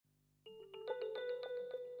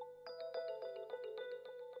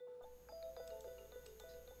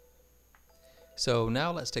So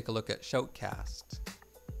now let's take a look at Shoutcast.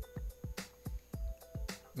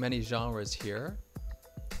 Many genres here.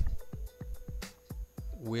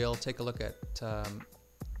 We'll take a look at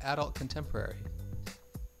adult contemporary.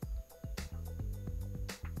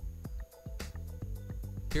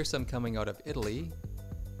 Here's some coming out of Italy,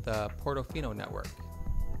 the Portofino network.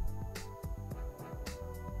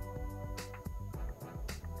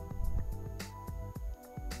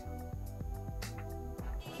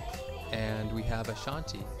 And we have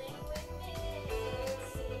Ashanti.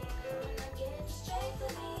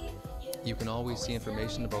 You can always see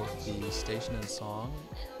information about the station and song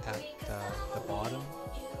at the bottom,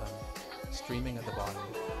 streaming at the bottom.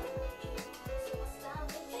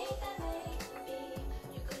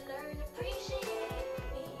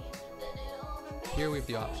 Here we have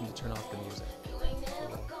the option to turn off the music.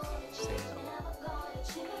 We'll say no.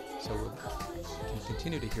 So we can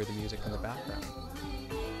continue to hear the music in the background.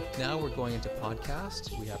 Now we're going into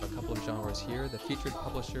podcast. We have a couple of genres here, the featured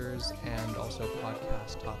publishers and also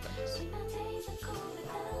podcast topics.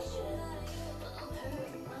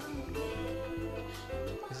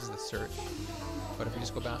 This is the search, but if we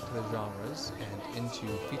just go back to the genres and into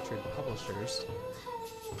featured publishers,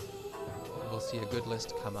 we'll see a good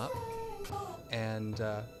list come up. And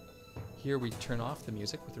here we turn off the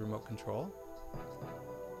music with the remote control.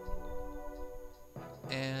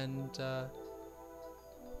 And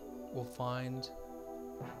we'll find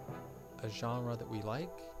a genre that we like.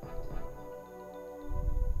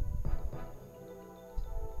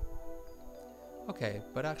 Okay,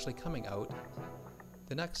 but actually coming out,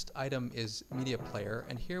 the next item is media player,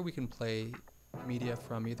 and here we can play media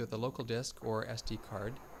from either the local disk or SD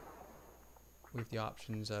card. We have the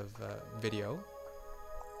options of video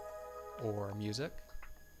or music.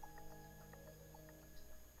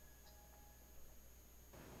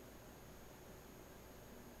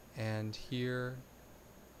 And here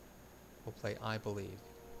we'll play I Believe.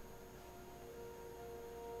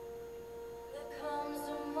 There comes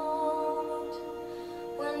a moment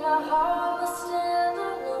when my heart will stand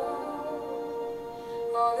alone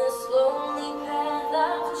on this lonely path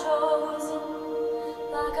I've chosen,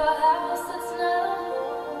 like a house that's not a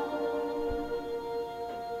home.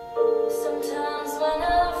 Sometimes when I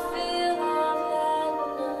feel I've had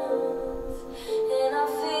enough and I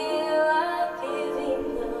feel like giving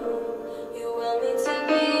up, you want me to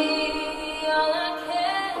be all I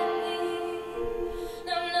can be.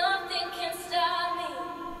 Now nothing can stop me.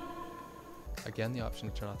 Again, the option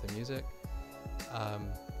to turn off the music.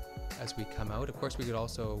 As we come out, of course, we could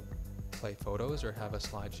also play photos or have a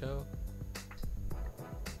slideshow.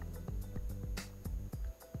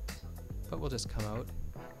 But we'll just come out,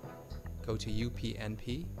 go to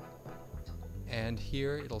UPnP, and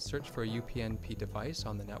here it'll search for a UPnP device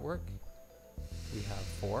on the network. We have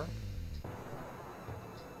 4.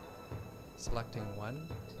 Selecting one.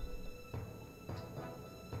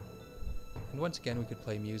 And once again, we could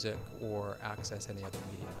play music or access any other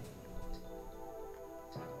media.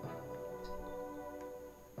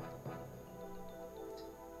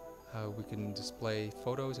 We can display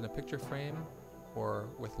photos in a picture frame, or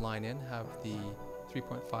with line in, have the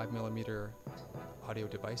 3.5mm audio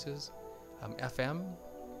devices. FM,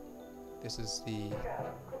 this is the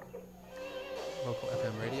local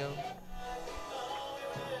FM radio.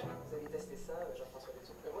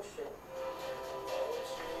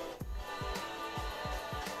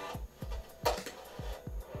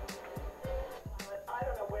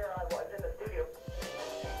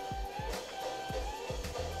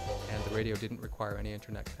 And the radio didn't require any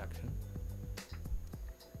internet connection.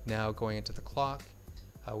 Now going into the clock,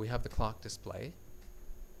 we have the clock display,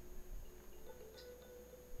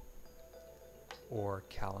 or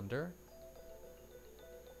calendar,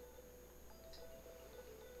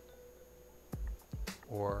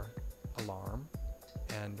 or alarm,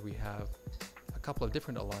 and we have a couple of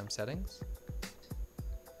different alarm settings.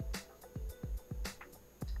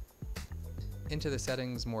 Into the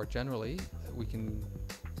settings more generally, we can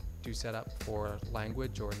do setup for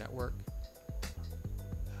language or network,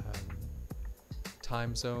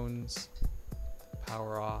 time zones,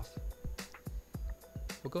 power off.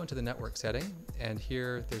 We'll go into the network setting, and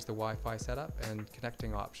here there's the Wi-Fi setup and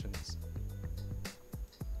connecting options.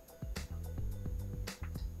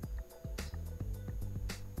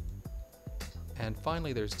 And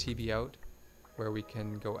finally there's TV out, where we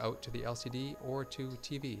can go out to the LCD or to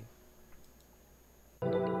TV.